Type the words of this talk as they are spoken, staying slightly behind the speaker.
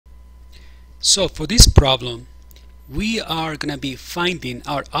So for this problem, we are going to be finding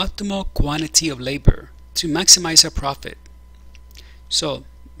our optimal quantity of labor to maximize our profit. So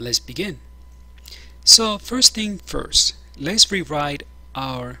let's begin. So first thing first, let's rewrite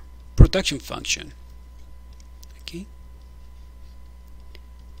our production function. Okay.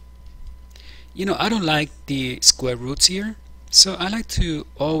 You know, I don't like the square roots here, so I like to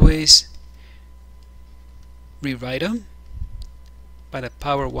always rewrite them by the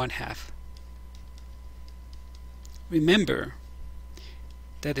power 1/2. Remember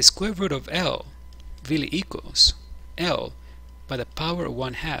that the square root of L really equals L by the power of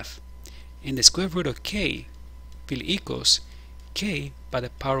 1/2, and the square root of K really equals K by the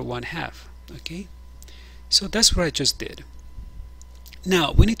power of 1/2. Okay, so that's what I just did.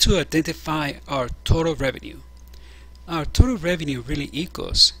 Now we need to identify our total revenue. Our total revenue really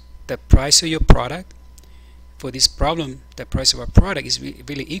equals the price of your product. For this problem, the price of our product is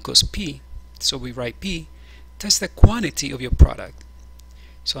really equals P, so we write P. That's the quantity of your product.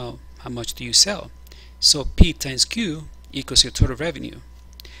 So how much do you sell? So P times Q equals your total revenue.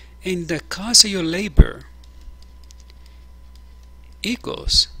 And the cost of your labor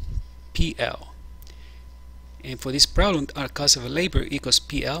equals PL. And for this problem, our cost of labor equals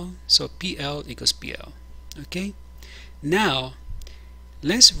PL. So PL equals PL. Okay? Now,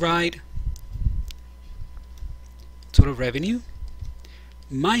 let's write total revenue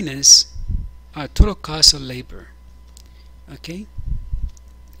minus our total cost of labor. Okay,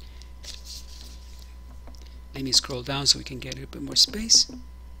 let me scroll down so we can get a little bit more space.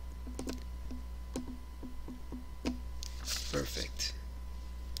 Perfect.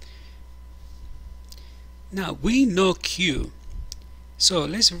 Now we know Q, so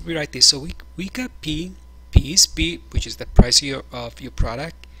let's rewrite this. So we got P. P is P, which is the price of your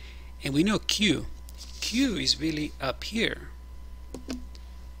product, and we know Q. Q is really up here.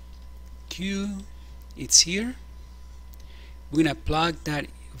 Q, it's here. We're gonna plug that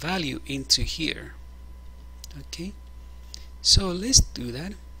value into here. Okay, so let's do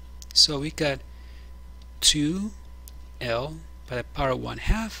that. So we got 2L by the power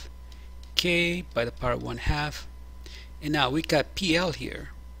 1/2, K by the power 1/2, and now we got PL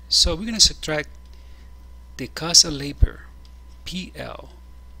here. So we're gonna subtract the cost of labor, PL.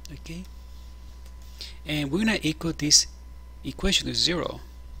 Okay, and we're gonna equal this equation to 0.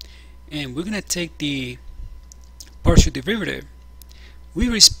 And we're going to take the partial derivative with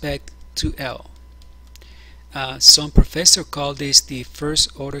respect to L. Some professor call this the first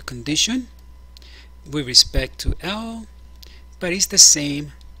order condition with respect to L, but it's the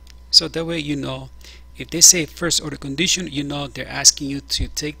same. So that way you know, if they say first order condition, you know they're asking you to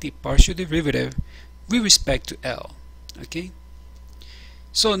take the partial derivative with respect to L. Okay,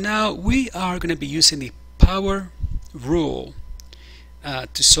 so now we are going to be using the power rule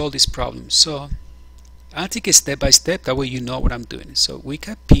to solve this problem. So I'll take it step by step, that way you know what I'm doing. So we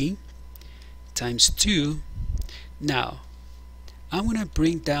got P times 2. Now I'm going to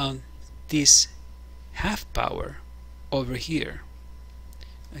bring down this half power over here.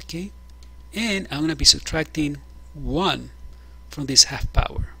 Okay, and I'm going to be subtracting 1 from this half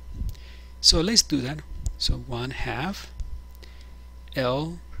power. So let's do that. So 1/2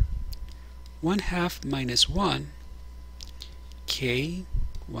 L 1/2 minus 1 K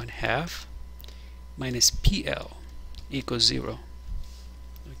 1/2 minus PL equals 0.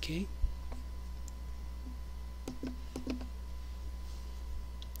 Okay,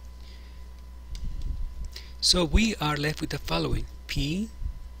 so we are left with the following: P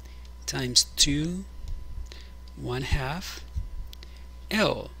times 2 1/2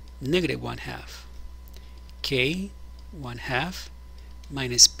 L negative 1/2 K 1/2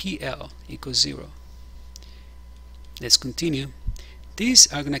 minus PL equals 0. Let's continue.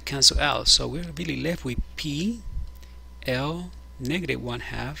 These are going to cancel out, so we're really left with P L negative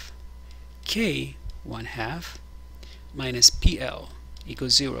 1/2 K 1/2 minus PL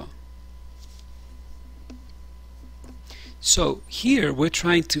equals 0. So here we're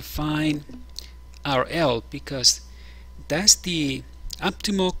trying to find our L, because that's the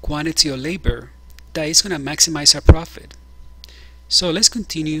optimal quantity of labor that is going to maximize our profit. So let's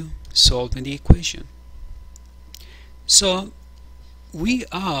continue solving the equation. So we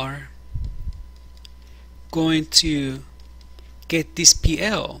are going to get this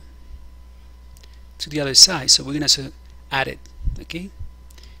PL to the other side, so we're going to add it. Okay,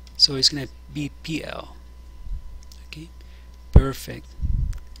 so it's going to be PL. Okay, perfect.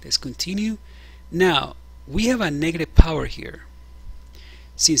 Let's continue. Now we have a negative power here.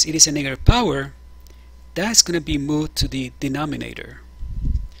 Since it is a negative power, that's going to be moved to the denominator.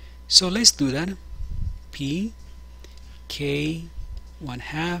 So let's do that. P K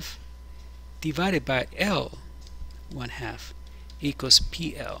 1/2 divided by L 1/2 equals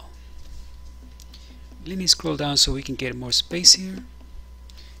PL. Let me scroll down so we can get more space here.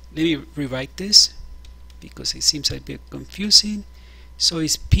 Let me rewrite this because it seems a bit confusing. So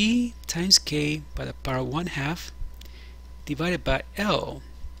it's P times K by the power 1/2 divided by L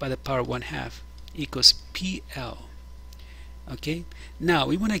by the power 1/2 equals PL. Okay, now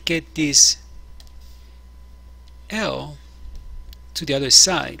we want to get this L to the other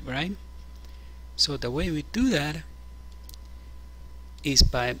side, right? So the way we do that is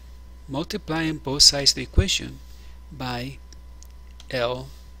by multiplying both sides of the equation by L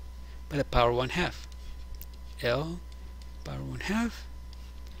by the power 1/2. L power 1/2,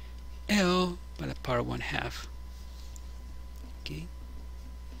 L by the power 1/2. Okay.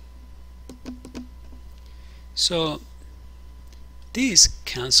 So these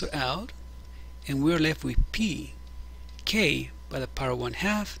cancel out and we're left with P K by the power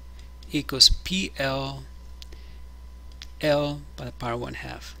 1/2 equals PL L by the power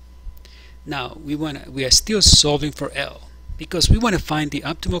 1/2. Now we are still solving for L because we want to find the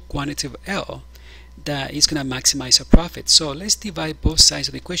optimal quantity of L that is going to maximize our profit. So let's divide both sides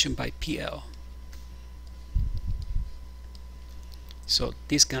of the equation by PL. So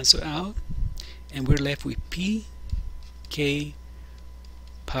this cancel out and we're left with P K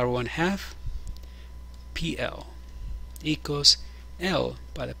power 1/2 PL equals L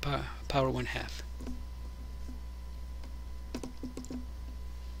by the power 1/2.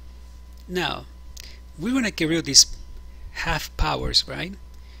 Now we want to get rid of these half powers, right?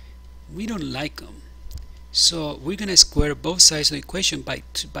 We don't like them, so we're going to square both sides of the equation by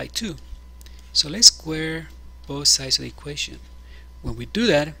 2. So let's square both sides of the equation. When we do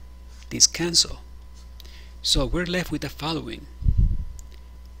that, these cancel, so we're left with the following: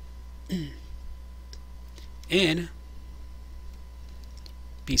 N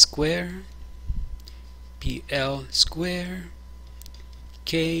P square PL square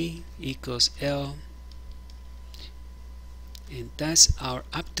K equals L, and that's our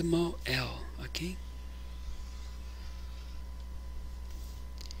optimal L. Okay,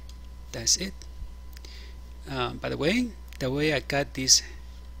 that's it. By the way I got this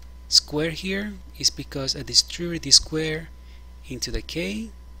square here is because I distributed this square into the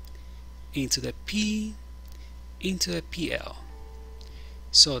K, into the P, into the PL.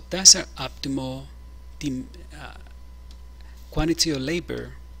 So that's our optimal quantity of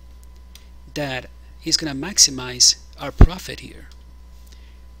labor that is going to maximize our profit here.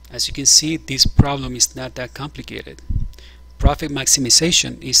 As you can see, this problem is not that complicated. Profit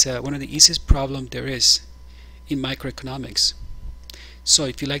maximization is one of the easiest problems there is in microeconomics. So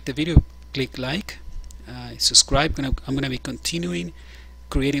if you like the video, click like, subscribe. I'm going to be continuing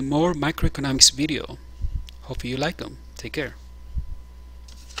creating more microeconomics video. Hope you like them. Take care.